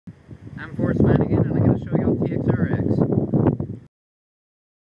I'm Forrest Flanagan, and I'm going to show y'all TXRX.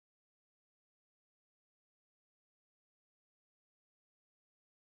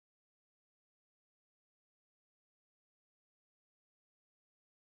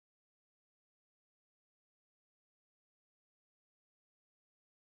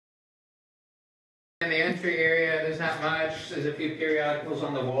 In the entry area, there's not much. There's a few periodicals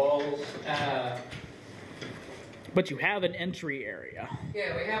on the walls. But you have an entry area.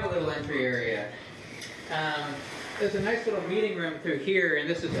 Yeah, we have a little entry area. There's a nice little meeting room through here, and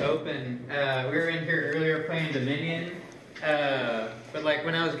this is open. We were in here earlier playing Dominion. But like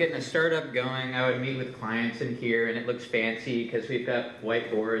when I was getting a startup going, I would meet with clients in here, and it looks fancy because we've got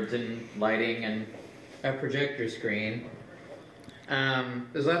whiteboards and lighting and a projector screen.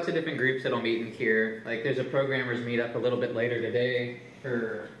 There's lots of different groups that'll meet in here. Like there's a programmers meetup a little bit later today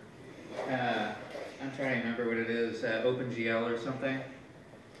for, I'm trying to remember what it is, OpenGL or something.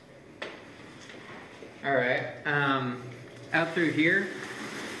 All right, out through here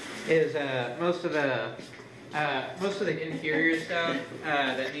is most of the interior stuff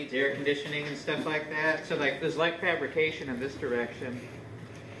that needs air conditioning and stuff like that. So like there's light fabrication in this direction.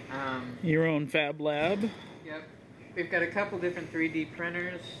 Your own fab lab. Yep. We've got a couple different 3D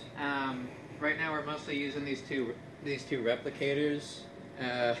printers. Right now we're mostly using these two replicators.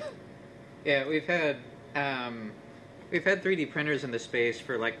 Yeah, we've had 3D printers in the space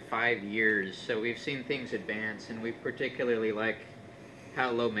for like 5 years, so we've seen things advance, and we particularly like how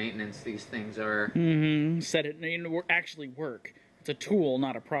low maintenance these things are. Said it, actually work. It's a tool,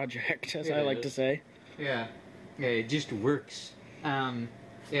 not a project, as I like to say. Yeah, it just works.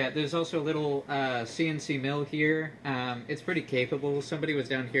 Yeah, there's also a little CNC mill here. It's pretty capable. Somebody was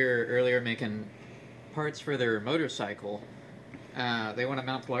down here earlier making parts for their motorcycle. They want to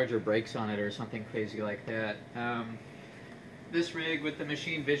mount larger brakes on it or something crazy like that. This rig with the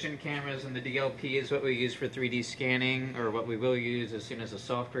machine vision cameras and the DLP is what we use for 3D scanning, or what we will use as soon as the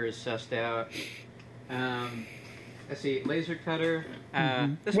software is sussed out. Let's see, laser cutter.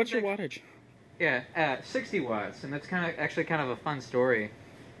 What's your wattage? Yeah, 60 watts, and that's actually kind of a fun story.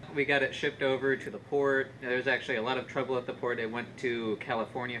 We got it shipped over to the port. There's actually a lot of trouble at the port. It went to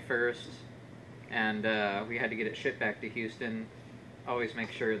California first, and we had to get it shipped back to Houston. Always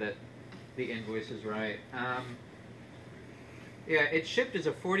make sure that the invoice is right. Yeah, it shipped as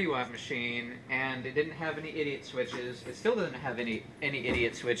a 40-watt machine, and it didn't have any idiot switches. It still doesn't have any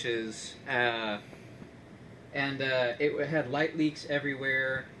idiot switches, and it had light leaks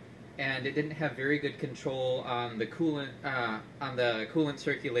everywhere. And it didn't have very good control on the coolant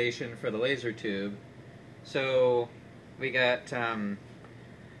circulation for the laser tube. So we got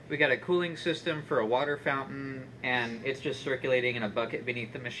a cooling system for a water fountain, and it's just circulating in a bucket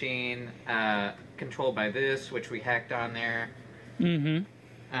beneath the machine, controlled by this, which we hacked on there. And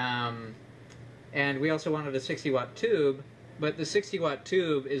we also wanted a 60-watt tube, but the 60-watt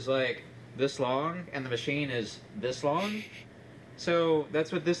tube is like this long, and the machine is this long. So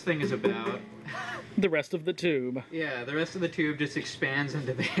that's what this thing is about. The rest of the tube. Yeah, the rest of the tube just expands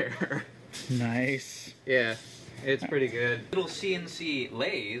into there. Nice. Yeah, it's pretty good. Little CNC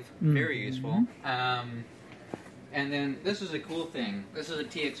lathe, very useful. And then this is a cool thing. This is a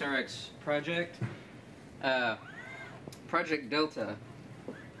TXRX project. Project Delta.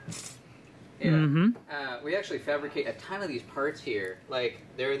 Yeah. We actually fabricate a ton of these parts here. Like,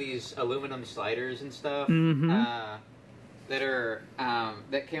 there are these aluminum sliders and stuff.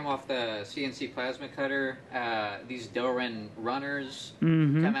 That came off the CNC plasma cutter. These Doran runners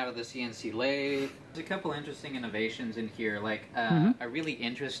come out of the CNC lathe. There's a couple interesting innovations in here, like a really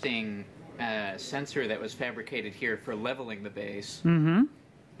interesting sensor that was fabricated here for leveling the base. And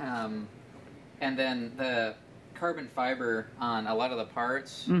then the carbon fiber on a lot of the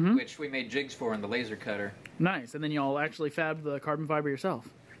parts, which we made jigs for in the laser cutter. Nice, and then y'all actually fabbed the carbon fiber yourself.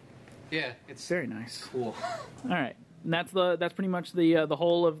 Yeah, it's very nice. Cool. All right. And that's pretty much the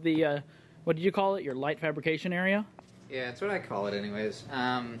whole of the what did you call it? Your light fabrication area? Yeah, that's what I call it, anyways.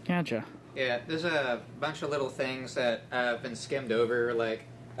 Gotcha. Yeah, there's a bunch of little things that have been skimmed over, like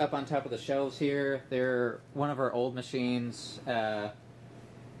up on top of the shelves here. They're one of our old machines. Yeah,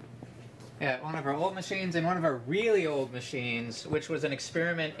 one of our old machines and one of our really old machines, which was an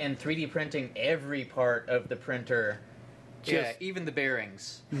experiment in 3D printing every part of the printer. Yeah, even the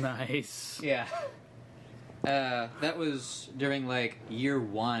bearings. Nice. Yeah. That was during like year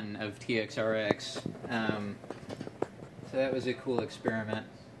 1 of TXRX. So that was a cool experiment.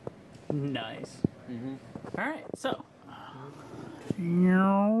 Nice. All right, so. All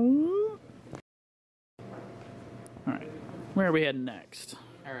right, where are we heading next?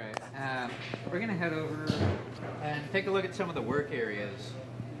 All right, we're gonna head over and take a look at some of the work areas.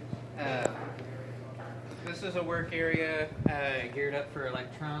 this is a work area geared up for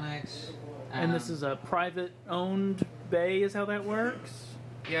electronics. And this is a private-owned bay, is how that works?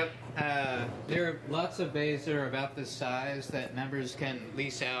 Yep. There are lots of bays that are about this size that members can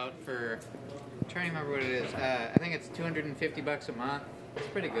lease out for, I'm trying to remember what it is. I think it's $250 a month. It's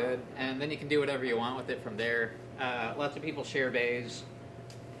pretty good. And then you can do whatever you want with it from there. Lots of people share bays.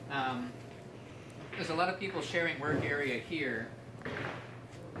 There's a lot of people sharing work area here.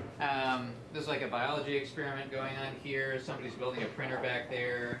 There's like a biology experiment going on here. Somebody's building a printer back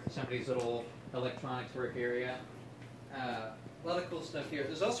there. Somebody's little electronics work area. A lot of cool stuff here.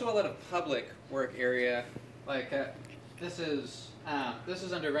 There's also a lot of public work area. Like this is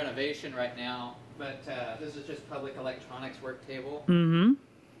under renovation right now, but this is just public electronics work table. Mm-hmm.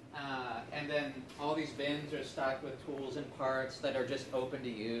 And then all these bins are stocked with tools and parts that are just open to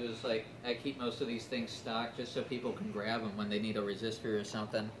use. Like I keep most of these things stocked just so people can grab them when they need a resistor or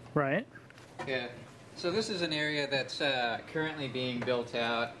something. Right. Yeah. So this is an area that's currently being built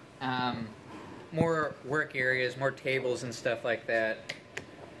out. More work areas, more tables and stuff like that.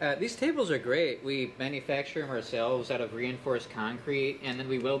 These tables are great. We manufacture them ourselves out of reinforced concrete, and then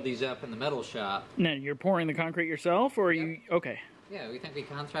we weld these up in the metal shop. Now, you're pouring the concrete yourself, or are Yep. you... Okay. Yeah, we think we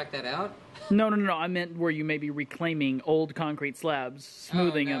contract that out? No. I meant where you may be reclaiming old concrete slabs,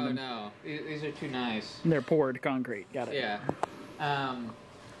 smoothing them. And No. These are too nice. they're poured concrete. Got it. Yeah.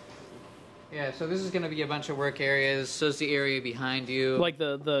 Yeah, so this is going to be a bunch of work areas. So is the area behind you. Like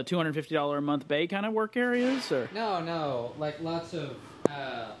the $250 a month bay kind of work areas, or? No. Like lots of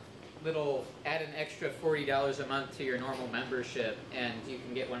little, add an extra $40 a month to your normal membership, and you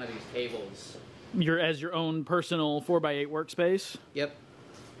can get one of these tables. As your own personal 4x8 workspace? Yep.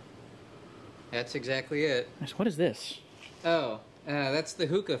 That's exactly it. Nice. What is this? Oh, that's the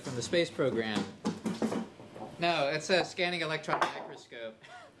hookah from the space program. No, it's a scanning electron microscope.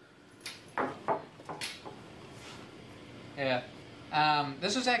 Yeah.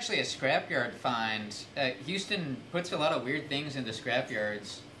 This was actually a scrapyard find. Houston puts a lot of weird things into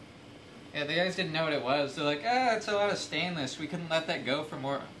scrapyards. Yeah, the guys didn't know what it was. They're like, it's a lot of stainless. We couldn't let that go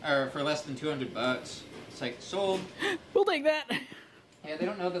for less than $200. It's like, sold. We'll take that. Yeah, they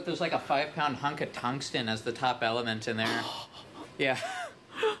don't know that there's like a 5-pound hunk of tungsten as the top element in there. Yeah.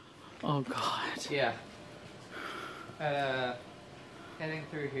 Oh, God. Yeah. Heading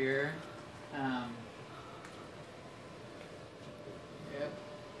through here. Yep.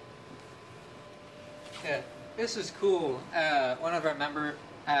 Yeah, this is cool. One of our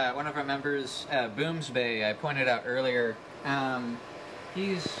members, Booms Bay, I pointed out earlier.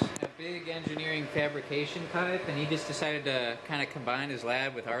 He's a big engineering fabrication type, and he just decided to kind of combine his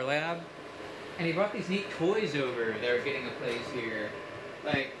lab with our lab. And he brought these neat toys over that are getting a place here.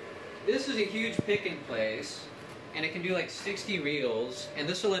 Like, this is a huge pick and place, and it can do like 60 reels, and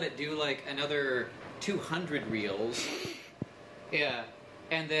this will let it do like another 200 reels. Yeah,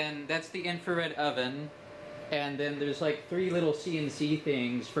 and then that's the infrared oven, and then there's like 3 little CNC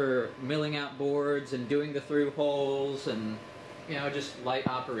things for milling out boards and doing the through holes and, you know, just light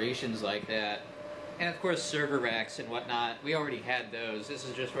operations like that. And of course server racks and whatnot. We already had those. This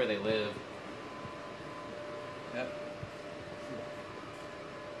is just where they live. Yep.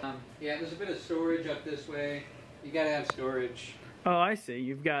 Yeah, there's a bit of storage up this way. You gotta have storage. Oh, I see.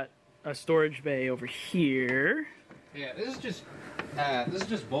 You've got a storage bay over here. Yeah, this is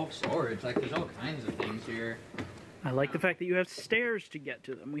just bulk storage. Like, there's all kinds of things here. I like the fact that you have stairs to get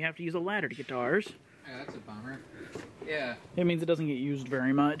to them. We have to use a ladder to get to ours. Yeah, that's a bummer. Yeah. It means it doesn't get used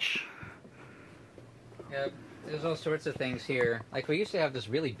very much. Yep. There's all sorts of things here. Like, we used to have this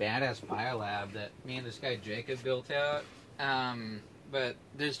really badass biolab that me and this guy Jacob built out. But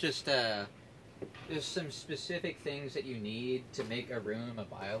there's just there's some specific things that you need to make a room a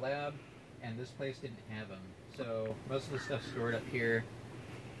biolab, and this place didn't have them. So most of the stuff's stored up here,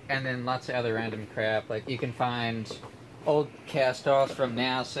 and then lots of other random crap. Like, you can find old cast-offs from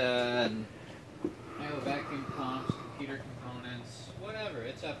NASA and, you know, vacuum pumps, computer components, whatever.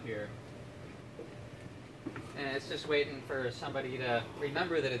 It's up here. And it's just waiting for somebody to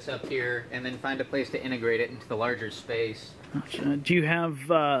remember that it's up here and then find a place to integrate it into the larger space. Do you have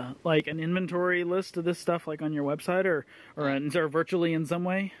like an inventory list of this stuff, like on your website, or virtually in some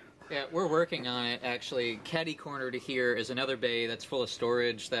way? Yeah, we're working on it, actually. Caddy corner to here is another bay that's full of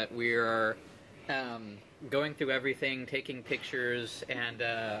storage that we are going through everything, taking pictures, and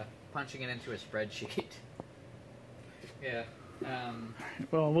punching it into a spreadsheet. Yeah.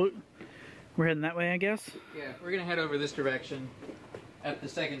 Well, we're heading that way, I guess? Yeah, we're going to head over this direction up the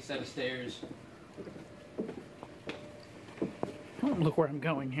second set of stairs. Oh, look where I'm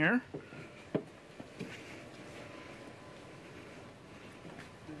going here.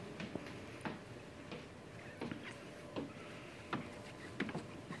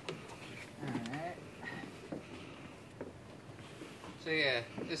 So yeah,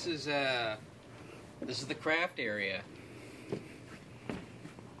 this is the craft area.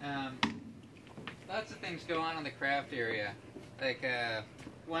 Lots of things go on in the craft area. Like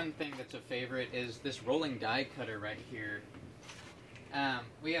one thing that's a favorite is this rolling die cutter right here.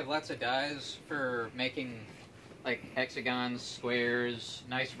 We have lots of dies for making like hexagons, squares,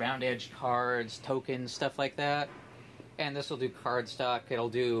 nice round edged cards, tokens, stuff like that. And this will do cardstock, it'll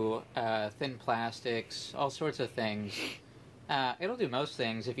do thin plastics, all sorts of things. It'll do most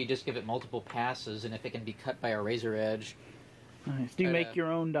things if you just give it multiple passes and if it can be cut by a razor edge. Nice. Do you make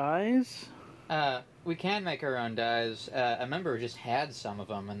your own dies? We can make our own dies. A member just had some of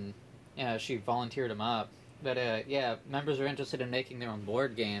them and she volunteered them up. But yeah, members are interested in making their own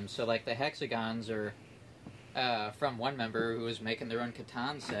board games. So like the hexagons are from one member who was making their own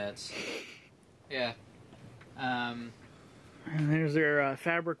Catan sets. Yeah. And there's their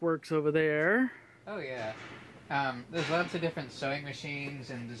fabric works over there. Oh yeah. There's lots of different sewing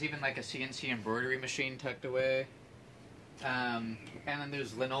machines, and there's even like a CNC embroidery machine tucked away. And then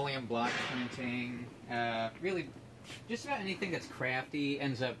there's linoleum block printing. Really, just about anything that's crafty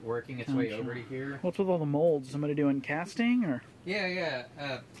ends up working its way over to here. What's with all the molds? Somebody doing casting, or? Yeah.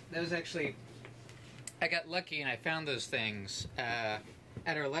 That was actually... I got lucky and I found those things.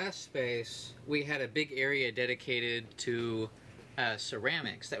 At our last space, we had a big area dedicated to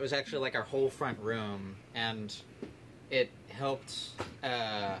ceramics. That was actually like our whole front room, and it helped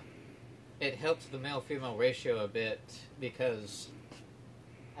the male-female ratio a bit because,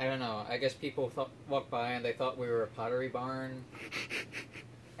 I don't know, I guess people walked by and they thought we were a pottery barn,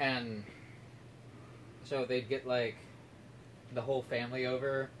 and so they'd get like the whole family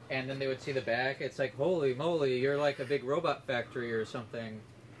over, and then they would see the back. It's like, holy moly, you're like a big robot factory or something.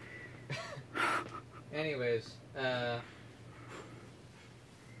 Anyways,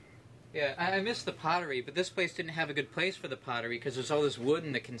 yeah, I miss the pottery, but this place didn't have a good place for the pottery because there's all this wood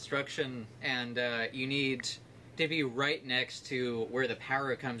in the construction, and you need to be right next to where the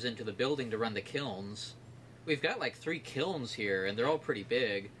power comes into the building to run the kilns. We've got like 3 kilns here, and they're all pretty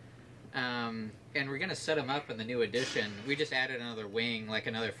big. And we're going to set them up in the new addition. We just added another wing, like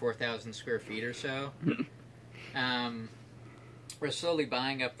another 4,000 square feet or so. We're slowly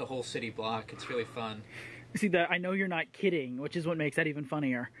buying up the whole city block. It's really fun. See, that I know you're not kidding, which is what makes that even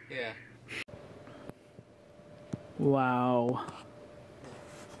funnier. Yeah. Wow.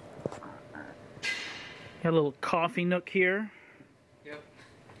 Got a little coffee nook here. Yep.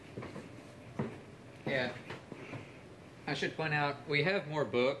 Yeah. I should point out, we have more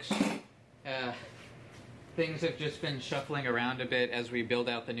books. Things have just been shuffling around a bit as we build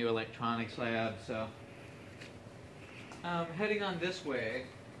out the new electronics lab, so... heading on this way...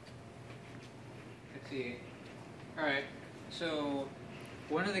 Let's see. Alright, so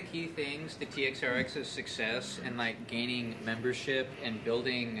one of the key things to TXRX's success in like gaining membership and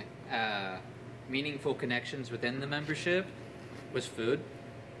building meaningful connections within the membership was food.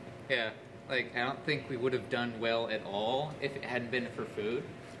 Yeah, like I don't think we would have done well at all if it hadn't been for food.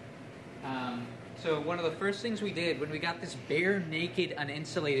 So one of the first things we did when we got this bare, naked,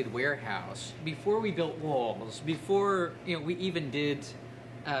 uninsulated warehouse, before we built walls, before we even did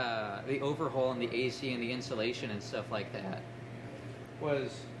the overhaul and the AC and the insulation and stuff like that,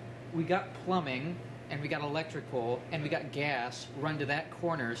 was we got plumbing and we got electrical and we got gas run to that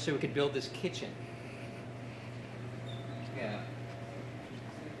corner so we could build this kitchen.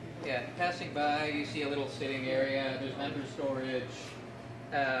 Yeah, passing by you see a little sitting area, there's member storage,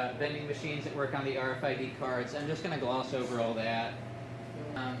 vending machines that work on the RFID cards. I'm just going to gloss over all that.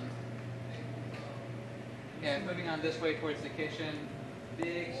 Yeah, moving on this way towards the kitchen.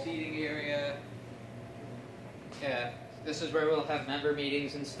 Big seating area. Yeah, this is where we'll have member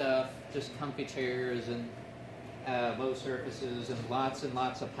meetings and stuff. Just comfy chairs and low surfaces and lots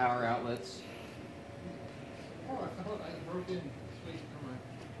of power outlets. Oh, I thought I broke in space camera.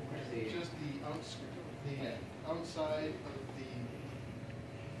 Just the outside of the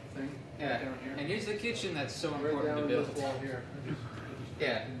thing. Yeah, down here. and here's the kitchen that's so Right important to down build. this wall here.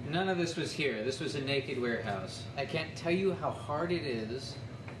 Yeah, none of this was here. This was a naked warehouse. I can't tell you how hard it is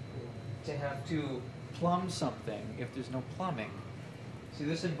to have to plumb something if there's no plumbing. See,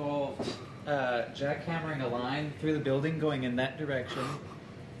 this involved jackhammering a line through the building going in that direction,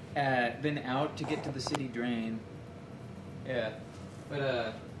 then out to get to the city drain. Yeah,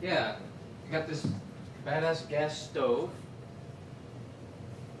 but yeah, I got this badass gas stove.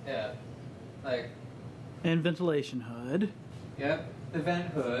 Yeah, like... And ventilation hood. Yep, the vent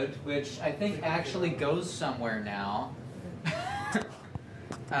hood, which I think actually goes somewhere now.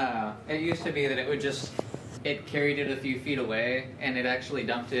 It used to be that it carried it a few feet away, and it actually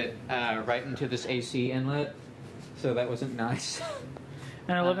dumped it right into this AC inlet, so that wasn't nice.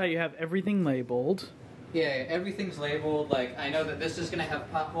 And I love how you have everything labeled. Yeah, everything's labeled. Like, I know that this is going to have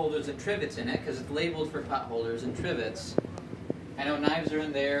pot holders and trivets in it because it's labeled for pot holders and trivets. I know knives are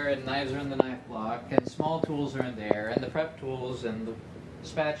in there, and knives are in the knife block, and small tools are in there, and the prep tools, and the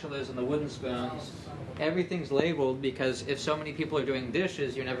spatulas, and the wooden spoons. Everything's labeled because if so many people are doing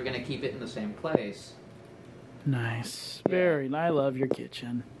dishes, you're never going to keep it in the same place. Nice. Very. I love your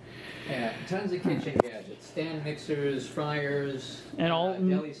kitchen. Yeah, tons of kitchen gadgets. Stand mixers, fryers, and all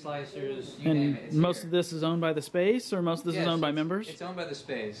deli slicers, you and name it. Most here. of this is owned by the space, or most of this is owned by members? It's owned by the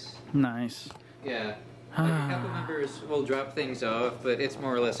space. Nice. Yeah. Like a couple members will drop things off, but it's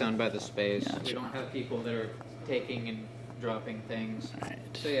more or less owned by the space. Gotcha. We don't have people that are taking and dropping things. Right.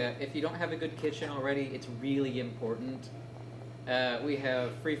 So yeah, if you don't have a good kitchen already, it's really important. We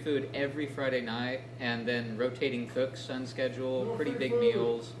have free food every Friday night, and then rotating cooks on schedule, pretty big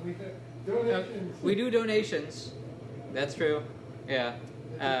meals. We do donations. That's true. Yeah.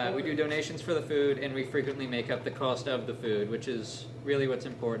 We do donations for the food, and we frequently make up the cost of the food, which is really what's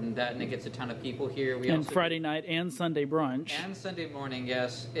important. That, and it gets a ton of people here. We and also Friday night and Sunday brunch. And Sunday morning,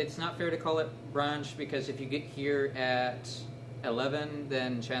 yes. It's not fair to call it brunch, because if you get here at 11,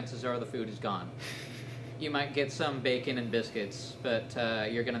 then chances are the food is gone. You might get some bacon and biscuits, but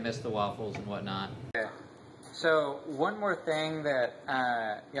you're going to miss the waffles and whatnot. Okay. So, one more thing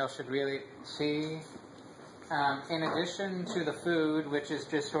that y'all should really see. In addition to the food, which is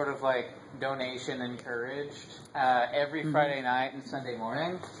just sort of like donation encouraged, every Friday night and Sunday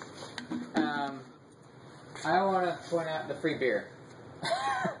morning, I want to point out the free beer.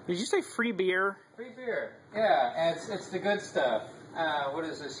 Did you say free beer? Free beer, yeah, and it's the good stuff. What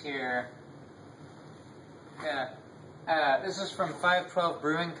is this here? Yeah, this is from 512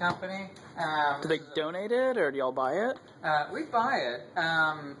 Brewing Company. Do they donate it, or do y'all buy it? We buy it,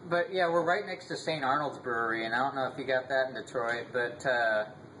 but yeah, we're right next to St. Arnold's Brewery, and I don't know if you got that in Detroit, but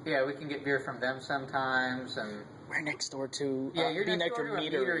yeah, we can get beer from them sometimes, and we're next door to you're next door to a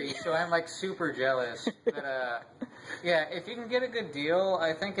meadery, so I'm like super jealous. But yeah, if you can get a good deal,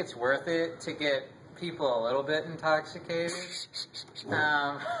 I think it's worth it to get people a little bit intoxicated.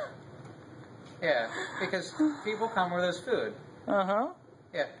 Yeah, because people come where there's food. Uh-huh.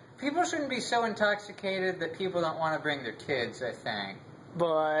 Yeah. People shouldn't be so intoxicated that people don't want to bring their kids, I think.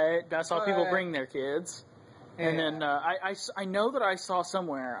 But that's how people bring their kids. Yeah. And then I know that I saw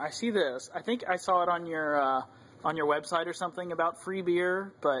somewhere, I see this, I think I saw it on your website or something about free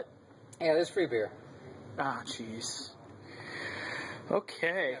beer, but... Yeah, there's free beer. Ah, jeez.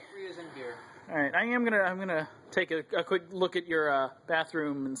 Okay. Yeah, free is in beer. All right, I'm gonna take a quick look at your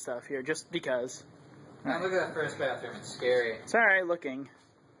bathroom and stuff here, just because. Now look at that first bathroom. It's scary. It's all right looking.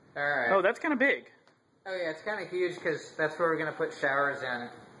 All right. Oh, that's kind of big. Oh yeah, it's kind of huge because that's where we're gonna put showers in.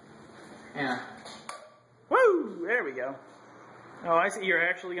 Yeah. Woo! There we go. Oh, I see. You're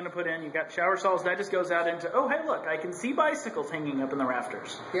actually gonna put in. You've got shower stalls. That just goes out into. Oh, hey, look! I can see bicycles hanging up in the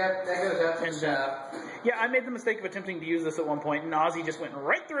rafters. Yeah, that goes out to the shop. Yeah, I made the mistake of attempting to use this at one point, and Ozzy just went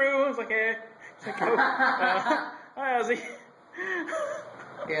right through. I was like, hey. Like, oh, hi, Ozzy.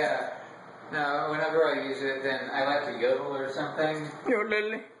 Yeah. No, whenever I use it, then I like to yodel or something.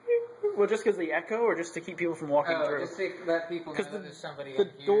 Yodel. Well, just because the echo, or just to keep people from walking through? Just to let people know there's somebody in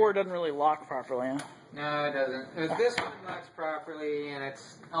the here. door doesn't really lock properly, huh? No, it doesn't. This one locks properly, and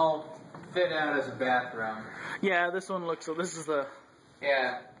it's all fit out as a bathroom. Yeah, this one looks... So this is the...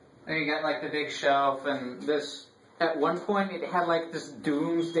 Yeah. And you got, like, the big shelf, and this... At one point, it had, like, this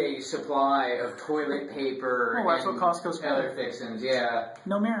doomsday supply of toilet paper Oh, that's and what Costco's other fixings, yeah.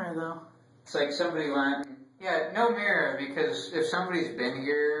 No mirror, though. It's like somebody went... Yeah, no mirror, because if somebody's been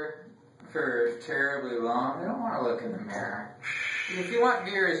here for terribly long, they don't want to look in the mirror. If you want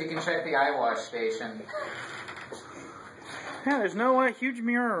mirrors, you can check the eye wash station. Yeah, there's no huge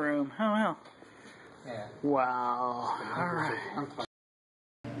mirror room. Oh, well. Yeah. Wow. All right.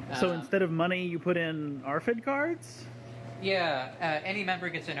 So instead of money, you put in RFID cards? Yeah, any member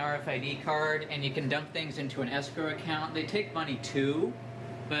gets an RFID card, and you can dump things into an escrow account. They take money too,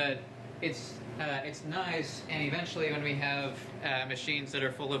 but it's nice. And eventually, when we have machines that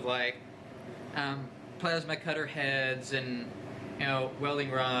are full of like plasma cutter heads and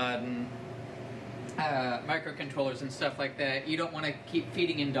welding rod and microcontrollers and stuff like that, you don't want to keep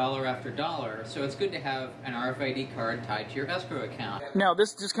feeding in dollar after dollar. So it's good to have an RFID card tied to your escrow account. Now,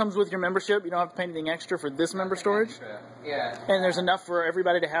 this just comes with your membership? You don't have to pay anything extra for this member storage? Extra. Yeah. And there's enough for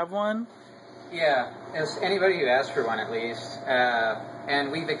everybody to have one? Yeah, it's anybody who asks for one at least.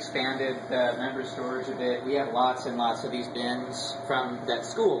 And we've expanded the member storage a bit. We have lots and lots of these bins from that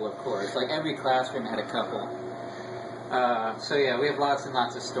school, of course. Like every classroom had a couple. So yeah, we have lots and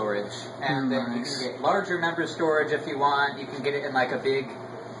lots of storage. And then you can get larger member storage if you want. You can get it in like a big,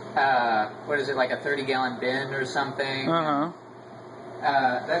 what is it, like a 30-gallon bin or something.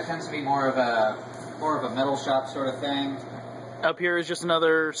 That tends to be more of a metal shop sort of thing. Up here is just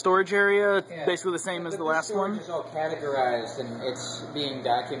another storage area, basically the same as the last one. It's all categorized and it's being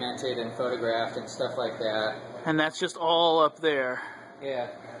documented and photographed and stuff like that. And that's just all up there. Yeah.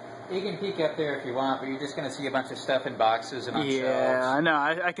 You can peek up there if you want, but you're just going to see a bunch of stuff in boxes and on shelves. Yeah, I know.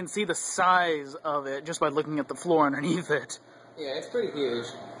 I can see the size of it just by looking at the floor underneath it. Yeah, it's pretty huge.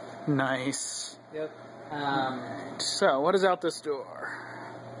 Nice. Yep. So, what is out this door?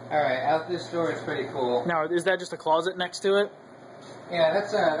 Alright, out this door is pretty cool. Now, is that just a closet next to it? Yeah,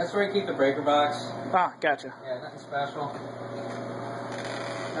 that's where you keep the breaker box. Ah, gotcha. Yeah, nothing special.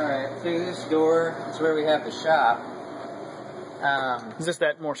 Alright, through this door is where we have the shop. Is this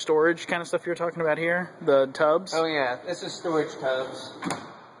that more storage kind of stuff you're talking about here? The tubs? Oh yeah, this is storage tubs.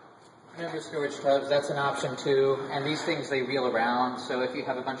 Remember storage tubs, that's an option too. And these things, they reel around, so if you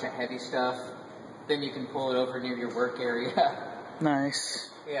have a bunch of heavy stuff, then you can pull it over near your work area.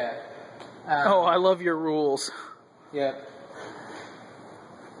 Nice. Yeah. Oh, I love your rules. Yep.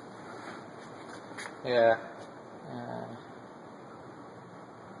 Yeah.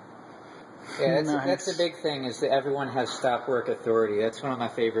 Yeah, that's the big thing, is that everyone has stop work authority. That's one of my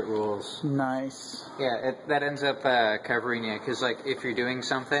favorite rules. Nice. Yeah, that ends up covering you, because like if you're doing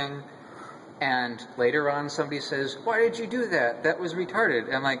something and later on somebody says, "Why did you do that? That was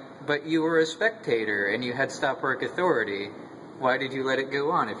retarded." I'm like, "But you were a spectator and you had stop work authority. Why did you let it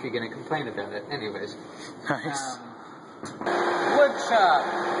go on if you're going to complain about it?" Anyways. Nice. Wood shop.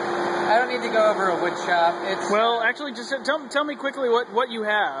 I don't need to go over a wood shop. Well, actually, just tell me quickly what you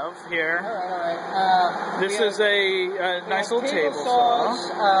have here. All right. This is a nice little table saws,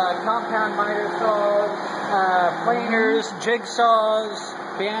 saw. compound miter saws, planers,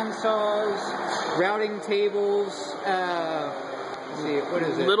 jigsaws, band saws, routing tables. Let's see, what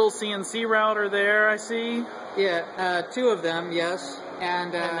is it? Little CNC router there, I see. Yeah, 2 of them, yes.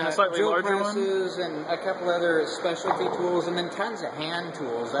 And a slightly drill larger presses and a couple other specialty tools, and then tons of hand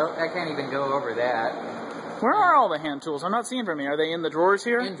tools. I can't even go over that. Where are all the hand tools? I'm not seeing from here. Are they in the drawers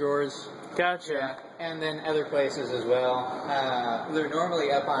here? In drawers. Gotcha. Yeah. And then other places as well. They're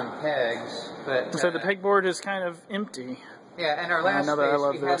normally up on pegs, but... So the pegboard is kind of empty. Yeah, and our last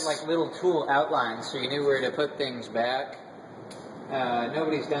space, we had like little tool outlines, so you knew where to put things back.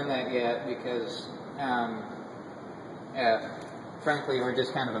 Nobody's done that yet because... frankly, we're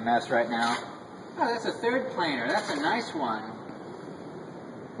just kind of a mess right now. Oh, that's a 3rd planer. That's a nice one.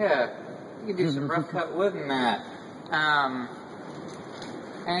 Yeah, you can do some rough cut wood in that.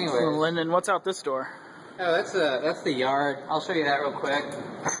 Anyways. So, and then what's out this door? Oh, that's the yard. I'll show you that real quick.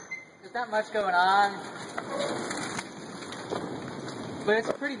 There's not much going on, but it's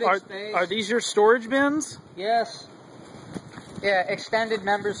a pretty big space. Are these your storage bins? Yes. Yeah, extended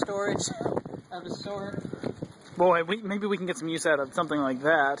member storage of a sort. Boy, maybe we can get some use out of something like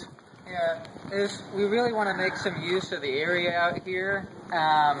that. Yeah, we really want to make some use of the area out here.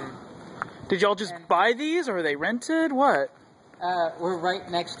 Did y'all just buy these, or are they rented? What? We're right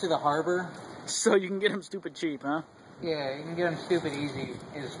next to the harbor. So you can get them stupid cheap, huh? Yeah, you can get them stupid easy,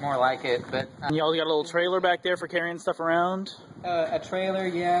 is more like it, but... And y'all got a little trailer back there for carrying stuff around? A trailer,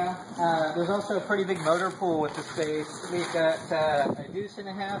 yeah. There's also a pretty big motor pool with the space. We've got a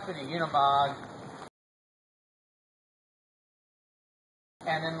 1.5 and a Unimog.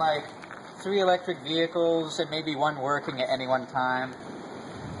 And then like 3 electric vehicles and maybe 1 working at any one time.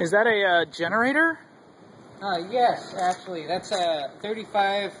 Is that a generator? Yes, actually. That's a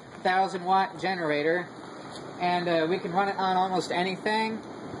 35,000 watt generator. And we can run it on almost anything.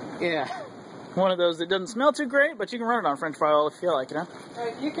 Yeah. One of those that doesn't smell too great, but you can run it on French fry oil if you feel like it, huh?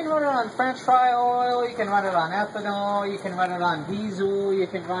 You can run it on French fry oil, you can run it on ethanol, you can run it on diesel, you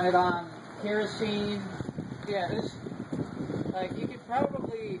can run it on kerosene. Yeah, like, you could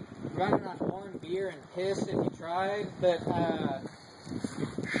probably run it on warm beer and piss if you tried, but, yeah,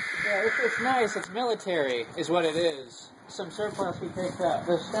 it's nice. It's military, is what it is. Some surplus we picked up.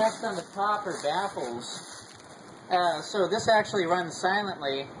 The stacks on the top are baffles. So this actually runs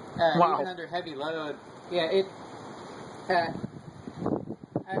silently, even under heavy load. Yeah, I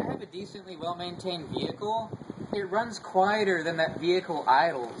have a decently well-maintained vehicle. It runs quieter than that vehicle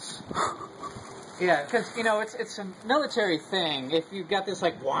idles. Yeah, because, you know, it's a military thing. If you've got this,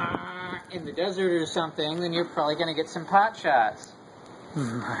 like, wah in the desert or something, then you're probably going to get some pot shots.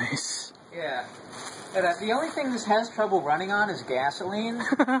 Nice. Yeah. But the only thing this has trouble running on is gasoline.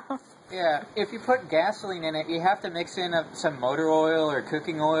 Yeah, if you put gasoline in it, you have to mix in some motor oil or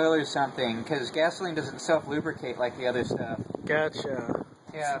cooking oil or something, because gasoline doesn't self-lubricate like the other stuff. Gotcha.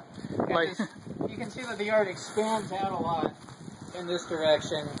 Yeah. Like, you can see that the yard expands out a lot in this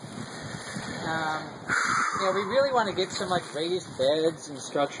direction. Yeah, we really want to get some like raised beds and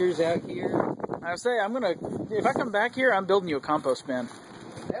structures out here. I say, if I come back here, I'm building you a compost bin.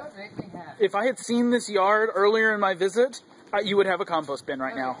 That would make me happy. If I had seen this yard earlier in my visit, you would have a compost bin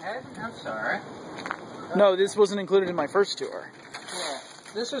right now. I'm sorry. No, this wasn't included in my first tour. Yeah,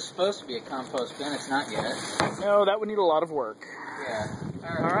 this was supposed to be a compost bin. It's not yet. No, that would need a lot of work. Yeah.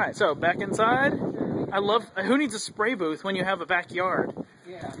 All right, so back inside. Who needs a spray booth when you have a backyard?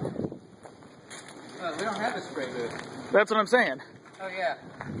 Yeah. Well, we don't have a spray booth. That's what I'm saying. Oh, yeah.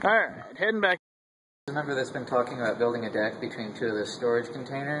 All right, heading back. Remember that's been talking about building a deck between two of the storage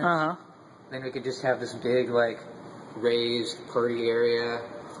containers? Uh-huh. Then we could just have this big, like, raised party area,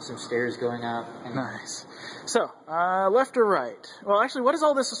 some stairs going up. And Nice. So, left or right? Well, actually, what is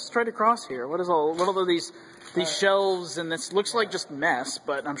all this straight across here? What are these shelves, and this looks like just mess,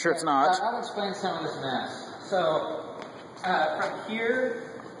 but I'm sure it's not. I'll explain some of this mess. So, from here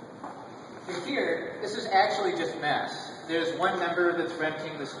to here, this is actually just mess. There's one member that's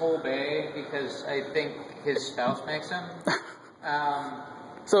renting this whole bay because I think his spouse makes him.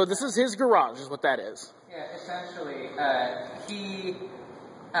 So this is his garage, is what that is. Yeah, essentially, he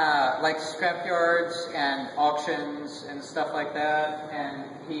likes scrap yards and auctions and stuff like that, and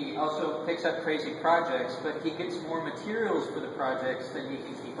he also picks up crazy projects, but he gets more materials for the projects than he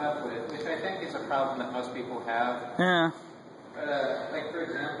can keep up with, which I think is a problem that most people have. Yeah. Like, for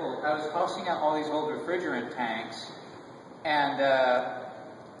example, I was tossing out all these old refrigerant tanks, and,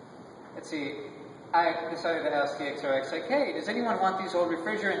 let's see, I decided to ask the XRX, like, hey, does anyone want these old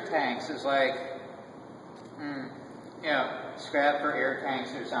refrigerant tanks? It's like, scrap for air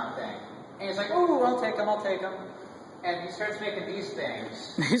tanks or something. And he's like, oh, I'll take them. And he starts making these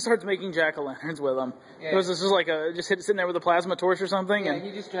things. He starts making jack-o'-lanterns with them. Yeah. Was this just like sitting there with a plasma torch or something? Yeah,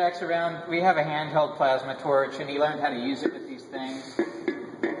 he just jacks around. We have a handheld plasma torch, and he learned how to use it with these things.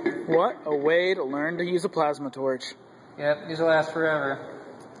 What a way to learn to use a plasma torch. Yep, these will last forever.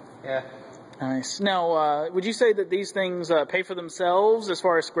 Yeah. Nice. Now, would you say that these things pay for themselves as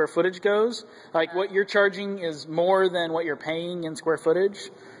far as square footage goes? Like, what you're charging is more than what you're paying in square footage?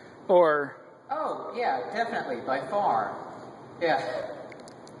 Or... Oh, yeah, definitely, by far. Yeah.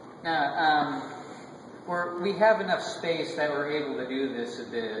 Now, we have enough space that we're able to do this a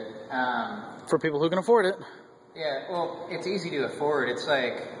bit. For people who can afford it. Yeah, well, it's easy to afford. It's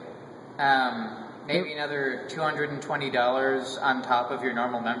like maybe another $220 on top of your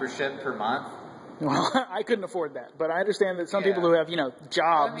normal membership per month. Well, I couldn't afford that, but I understand that some people who have,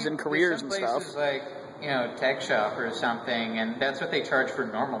 jobs and careers and stuff. Places like, Tech Shop or something, and that's what they charge for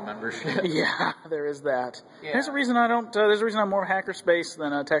normal membership. Yeah, there is that. Yeah. There's a reason there's a reason I'm more Hackerspace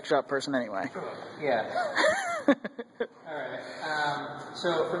than a Tech Shop person anyway. Yeah. Alright,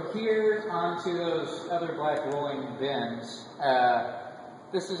 so from here onto those other black rolling bins,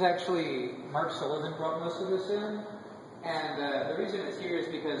 this is actually, Mark Sullivan brought most of this in, and the reason it's here is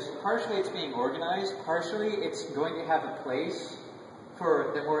because partially it's being organized, partially it's going to have a place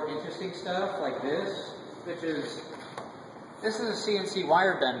for the more interesting stuff like this, this is a CNC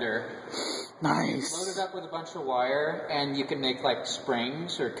wire bender. Nice. Loaded up with a bunch of wire, and you can make like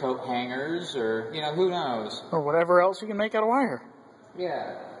springs or coat hangers or, who knows. Or whatever else you can make out of wire.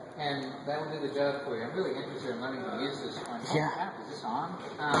 Yeah, and that will do the job for you. I'm really interested in learning to use this one. Yeah. Oh, crap, is this on?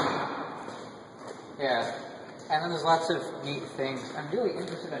 Yeah. And then there's lots of neat things. I'm really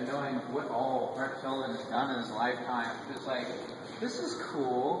interested in knowing what all Mark Sullivan has done in his lifetime. It's like, this is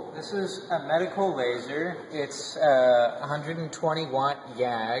cool. This is a medical laser. It's 120 watt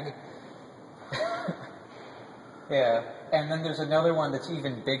YAG. Yeah. And then there's another one that's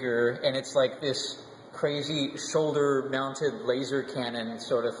even bigger, and it's like this crazy shoulder-mounted laser cannon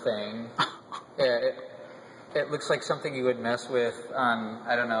sort of thing. Yeah, it looks like something you would mess with on,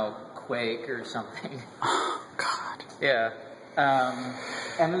 I don't know, Quake or something. Oh, God. Yeah.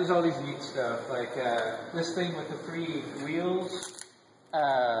 And there's all these neat stuff, like this thing with the 3 wheels.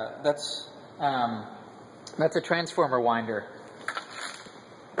 That's a transformer winder.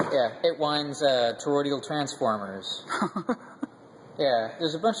 Yeah, it winds toroidal transformers. Yeah,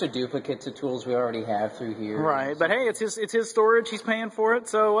 there's a bunch of duplicates of tools we already have through here. Right, but hey, it's his storage. He's paying for it,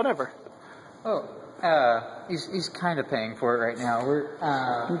 so whatever. Oh, he's kind of paying for it right now.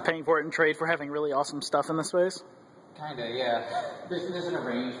 We're paying for it in trade for having really awesome stuff in this space. Kinda, yeah. There's an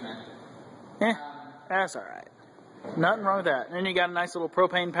arrangement. That's all right. Nothing wrong with that. And then you got a nice little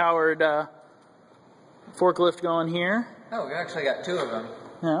propane-powered forklift going here. Oh, we actually got 2 of them.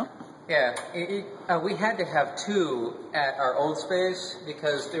 Yeah. Yeah, we had to have two at our old space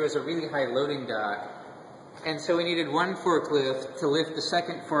because there was a really high loading dock. And so we needed one forklift to lift the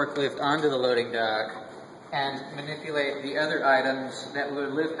second forklift onto the loading dock and manipulate the other items that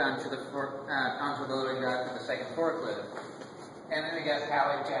would lift onto the loading dock with the second forklift. And then we got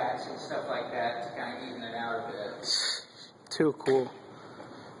pallet jacks and stuff like that to kind of even it out a bit. Too cool.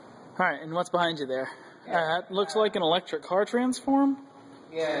 All right, and what's behind you there? That looks like an electric car transform.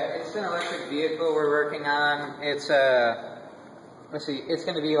 Yeah, it's an electric vehicle we're working on. It's let's see, it's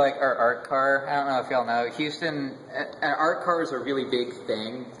going to be like our art car. I don't know if y'all know. Houston, art car is a really big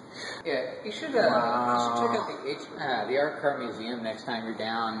thing. Yeah, you should check out the art car museum next time you're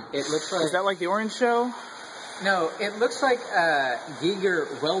down. It looks like... Is that like the Orange Show? No, it looks like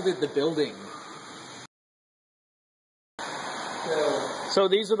Giger welded the building. So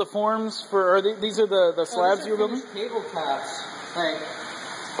these are the forms for, or these are the slabs you were building? Tabletops. Like,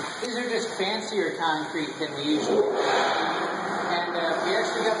 these are just fancier concrete than we usually do. And we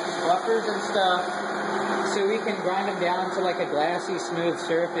actually got these buffers and stuff, so we can grind them down to like a glassy, smooth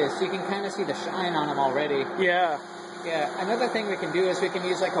surface. You can kind of see the shine on them already. Yeah. Yeah. Another thing we can do is we can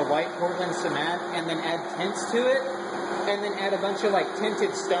use like a white Portland cement and then add tints to it, and then add a bunch of like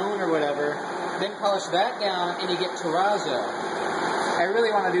tinted stone or whatever. Then polish that down, and you get terrazzo. I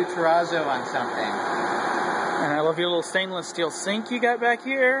really want to do terrazzo on something. And I love your little stainless steel sink you got back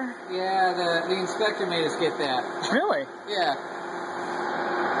here. Yeah, the inspector made us get that. Really? Yeah.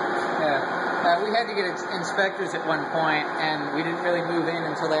 We had to get inspectors at one point, and we didn't really move in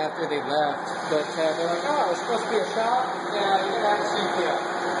until after they left. But they're like, oh, it's supposed to be a shop? Yeah, you're going to have a sink here.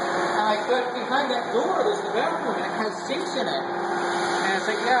 I'm like, but behind that door, there's the bathroom, and it has sinks in it. And it's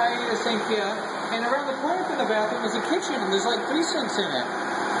like, yeah, I need a sink here. And around the corner from the bathroom is a kitchen, and there's like 3 sinks in it.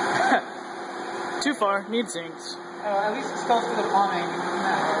 Too far. Need sinks. Oh, at least it's close to the plumbing.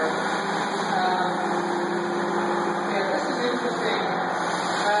 Not hard. Yeah, this is interesting.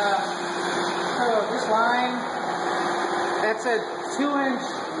 This line, that's a 2-inch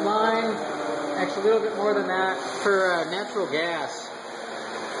line, actually a little bit more than that, for natural gas.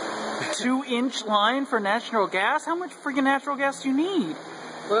 2-inch line for natural gas? How much freaking natural gas do you need?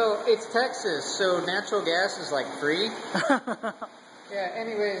 Well, it's Texas, so natural gas is like free. Yeah,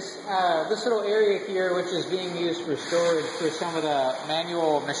 anyways, this little area here, which is being used for storage for some of the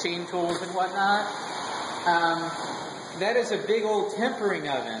manual machine tools and whatnot, that is a big old tempering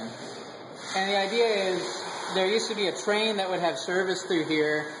oven. And the idea is there used to be a train that would have service through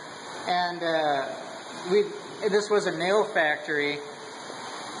here, and this was a nail factory,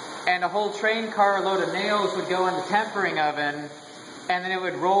 and a whole train car load of nails would go in the tempering oven, and then it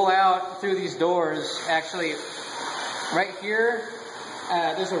would roll out through these doors. Actually, right here,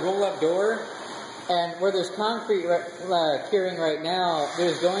 there's a roll-up door, and where there's concrete curing right now,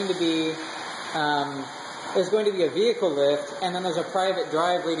 there's going to be a vehicle lift, and then there's a private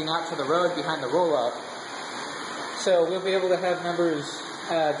drive leading out to the road behind the roll-up. So we'll be able to have members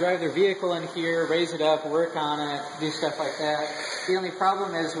drive their vehicle in here, raise it up, work on it, do stuff like that. The only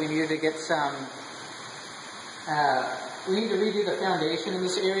problem is we need to get some... we need to redo the foundation in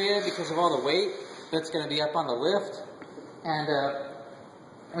this area because of all the weight that's going to be up on the lift. And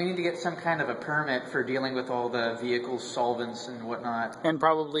we need to get some kind of a permit for dealing with all the vehicle solvents and whatnot. And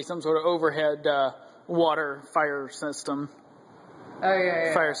probably some sort of overhead water fire system. Oh,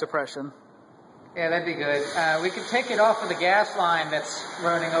 yeah. Fire suppression. Yeah, that'd be good. We could take it off of the gas line that's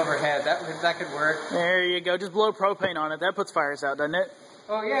running overhead. That could work. There you go. Just blow propane on it. That puts fires out, doesn't it?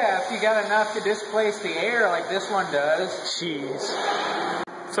 Oh, yeah, if you got enough to displace the air like this one does. Jeez.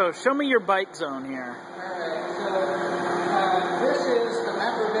 So, show me your bike zone here. Alright, so this is the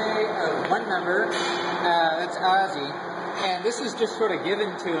member bay of one member. That's Ozzy. And this is just sort of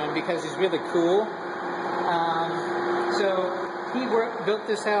given to him because he's really cool. So he built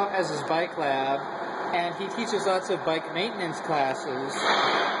this out as his bike lab, and he teaches lots of bike maintenance classes.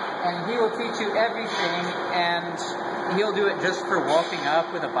 And he will teach you everything, and he'll do it just for walking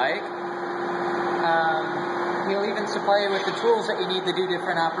up with a bike. He'll even supply you with the tools that you need to do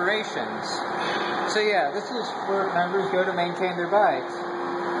different operations. So yeah, this is where members go to maintain their bikes.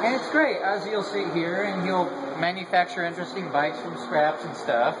 And it's great, as you'll see here, and he'll manufacture interesting bikes from scraps and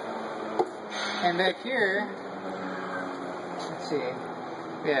stuff. And back here, let's see,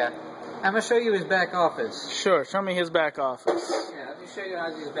 yeah, I'm going to show you his back office. Sure, show me his back office. Yeah, let me show you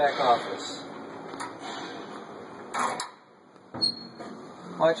Ozzy's back office.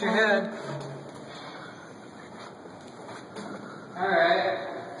 Watch your head. Alright.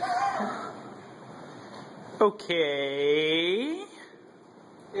 Okay.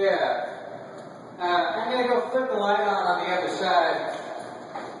 Yeah. I'm going to go flip the light on the other side.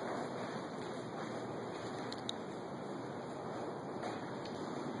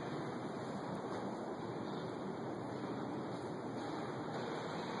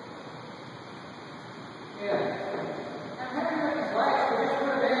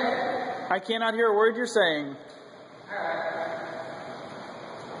 I cannot hear a word you're saying.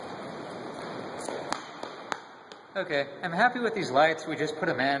 Okay, I'm happy with these lights. We just put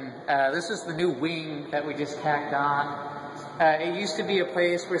them in. This is the new wing that we just tacked on. It used to be a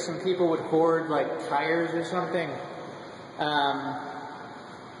place where some people would hoard like tires or something.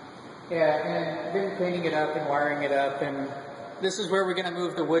 Yeah, and been cleaning it up and wiring it up, and this is where we're going to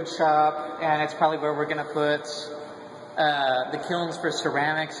move the wood shop, and it's probably where we're going to put the kilns for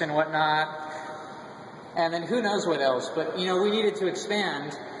ceramics and whatnot. And then who knows what else, but you know, we needed to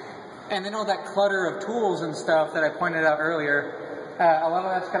expand. And then all that clutter of tools and stuff that I pointed out earlier, a lot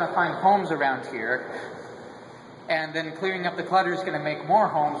of that's going to find homes around here. And then clearing up the clutter is going to make more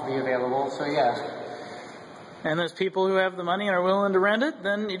homes be available, so yeah. And there's people who have the money and are willing to rent it,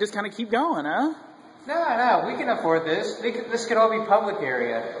 then you just kind of keep going, huh? No, we can afford this. This could all be public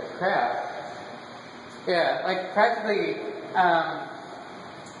area. Crap. Yeah, like practically,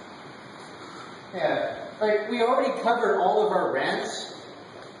 like we already covered all of our rents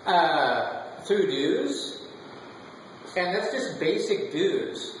through dues, and that's just basic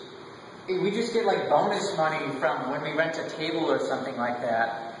dues. We just get like bonus money from when we rent a table or something like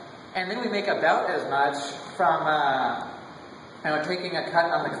that, and then we make about as much from taking a cut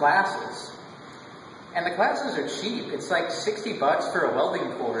on the classes. And the classes are cheap. It's like $60 for a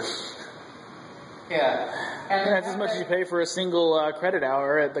welding course. Yeah, and that's as much as you pay for a single credit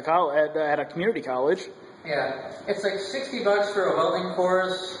hour at the at a community college. Yeah, it's like $60 for a welding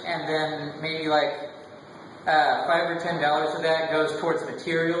course, and then maybe like $5 or $10 of that goes towards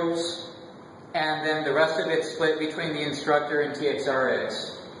materials, and then the rest of it's split between the instructor and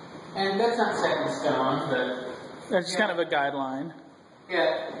TXRX. And that's not set in stone, but that's just kind of a guideline.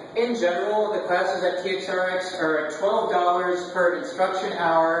 Yeah, in general, the classes at TXRX are $12 per instruction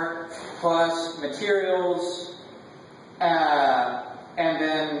hour plus materials, and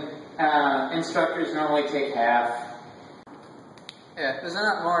then instructors normally take half. Yeah, there's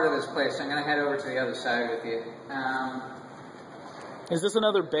not more to this place. I'm going to head over to the other side with you. Is this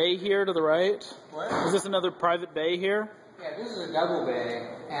another bay here to the right? What? Is this another private bay here? Yeah, this is a double bay,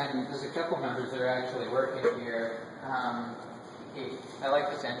 and there's a couple members that are actually working here. I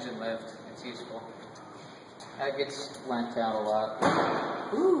like this engine lift. It's useful. That gets lent out a lot.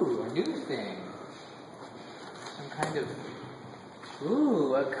 Ooh, a new thing. Some kind of...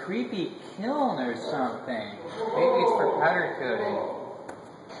 Ooh, a creepy kiln or something. Maybe it's for powder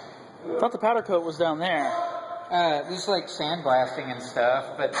coating. I thought the powder coat was down there. There's like sandblasting and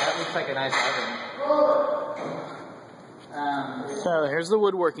stuff, but that looks like a nice oven. So here's the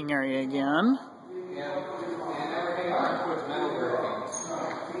woodworking area again. Yeah, and everything on towards metalworking.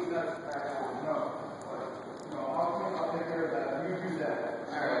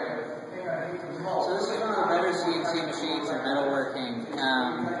 Alright. So this is one of the better CNC machines in metalworking.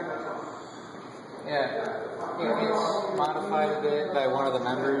 It gets modified a bit by one of the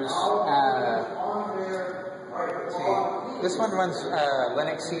members. Let's see. This one runs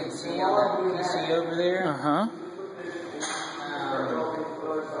Linux CNC on that PC over there.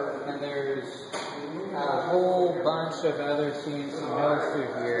 And there's a whole bunch of other CNC nodes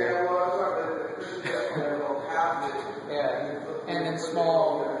through here. Yeah, and then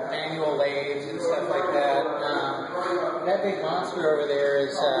small manual lathes and stuff like that. That big monster over there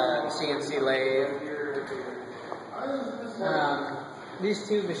is a CNC lathe. These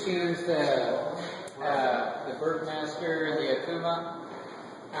two machines, the Bergmaster and the Akuma,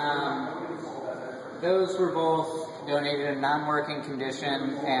 those were both donated in non-working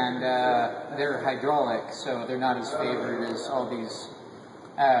condition, and they're hydraulic, so they're not as favored as all these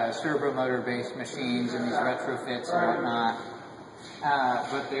servo motor-based machines and these retrofits and whatnot.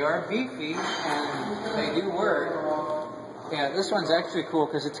 But they are beefy, and they do work. Yeah, this one's actually cool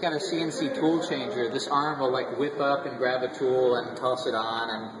because it's got a CNC tool changer. This arm will like whip up and grab a tool and toss it on,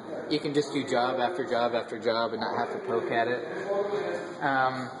 and you can just do job after job after job and not have to poke at it.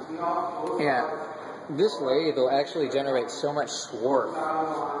 Yeah. This lathe will actually generate so much swarf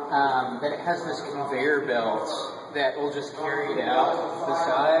that it has this conveyor belt that will just carry it out the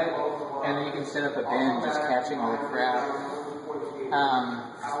side, and then you can set up a bin just catching all the crap.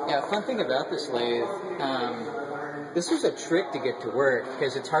 Yeah, fun thing about this lathe, this was a trick to get to work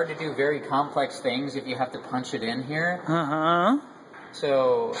because it's hard to do very complex things if you have to punch it in here.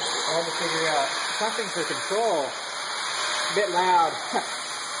 So I had to figure out something for control. A bit loud.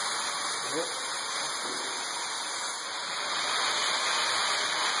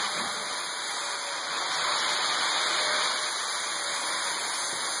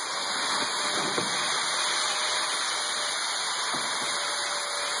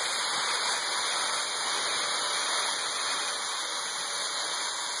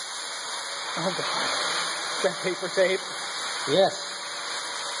 Okay. Is that paper tape? Yes.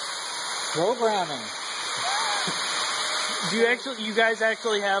 Programming. You guys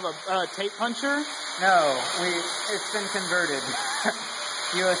actually have a tape puncher? No, it's been converted.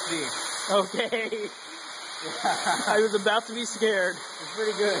 USB. Okay. Yeah. I was about to be scared. It's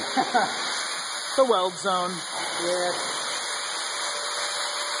pretty good. It's a weld zone. Yeah.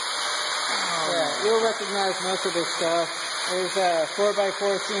 Yeah, you'll recognize most of this stuff. There's a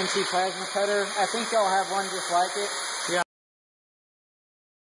 4x4 CNC plasma cutter. I think y'all have one just like it. Yeah.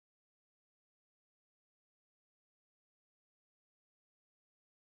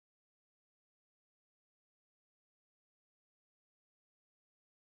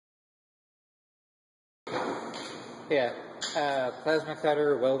 Yeah, plasma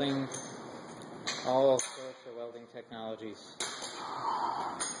cutter, welding, all sorts of welding technologies.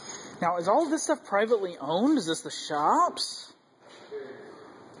 Now, is all of this stuff privately owned? Is this the shops?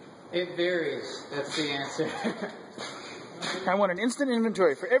 It varies. That's the answer. I want an instant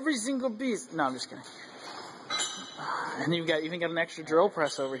inventory for every single piece. No, I'm just kidding. And you've even got an extra drill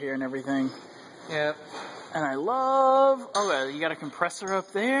press over here and everything. Yep. And I love... Oh, you got a compressor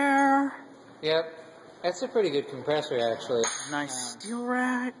up there. Yep. That's a pretty good compressor, actually. Nice steel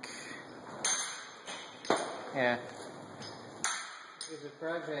rack. Yeah. There's a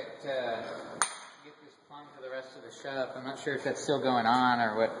project to get this plumbed to the rest of the shop. I'm not sure if that's still going on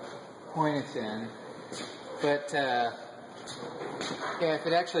or what point it's in. But, yeah, if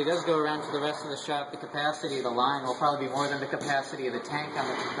it actually does go around to the rest of the shop, the capacity of the line will probably be more than the capacity of the tank on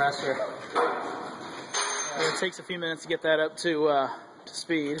the compressor. It takes a few minutes to get that up to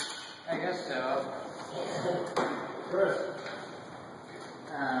speed. I guess so.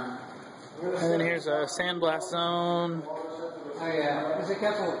 And then here's a sandblast zone. Oh yeah, there's a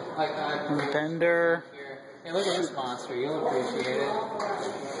couple like bender. Hey, look at this monster. You'll appreciate it.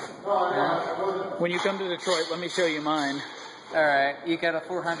 When you come to Detroit, let me show you mine. All right, you got a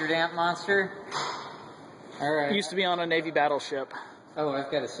 400 amp monster. All right. It used to be on a Navy battleship. Oh, I've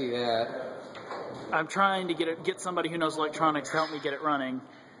got to see that. I'm trying to get somebody who knows electronics to help me get it running.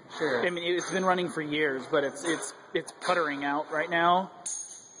 Sure. I mean, it's been running for years, but it's puttering out right now,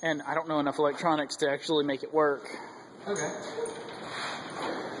 and I don't know enough electronics to actually make it work. Okay.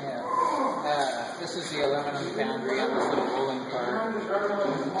 Yeah. This is the aluminum foundry on this little rolling car.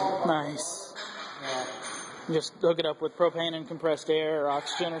 Nice. Yeah. Just hook it up with propane and compressed air or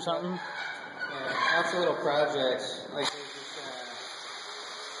oxygen or something. Yeah. Lots of little projects. Like there's this.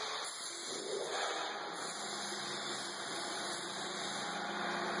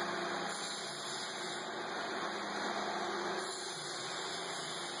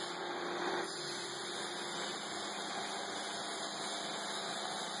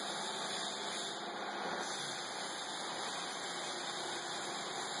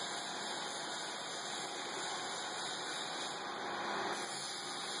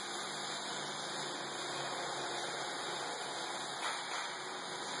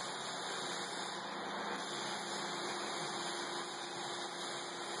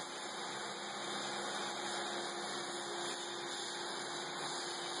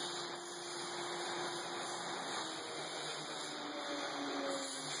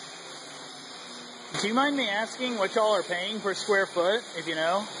 Do you mind me asking what y'all are paying per square foot, if you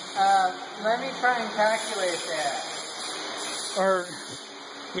know? Let me try and calculate that. Or,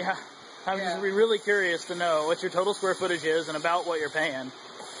 yeah, I'm just really curious to know what your total square footage is and about what you're paying.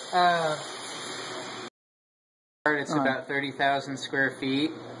 It's about 30,000 square feet.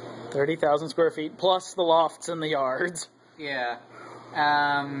 30,000 square feet, plus the lofts and the yards. Yeah.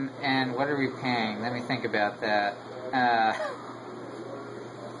 And what are we paying? Let me think about that.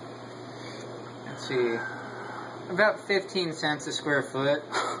 Let's see. About 15 cents a square foot.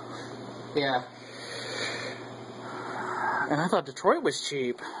 Yeah. And I thought Detroit was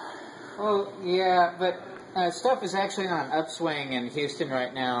cheap. Well, yeah, but stuff is actually on an upswing in Houston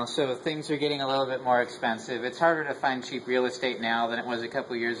right now, so things are getting a little bit more expensive. It's harder to find cheap real estate now than it was a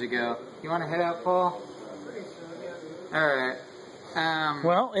couple years ago. You want to head out, Paul? All right.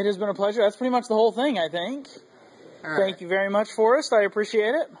 Well, it has been a pleasure. That's pretty much the whole thing, I think. All right. Thank you very much, Forrest. I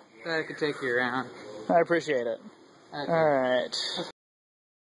appreciate it. I could take you around. I appreciate it. Okay. All right. Okay.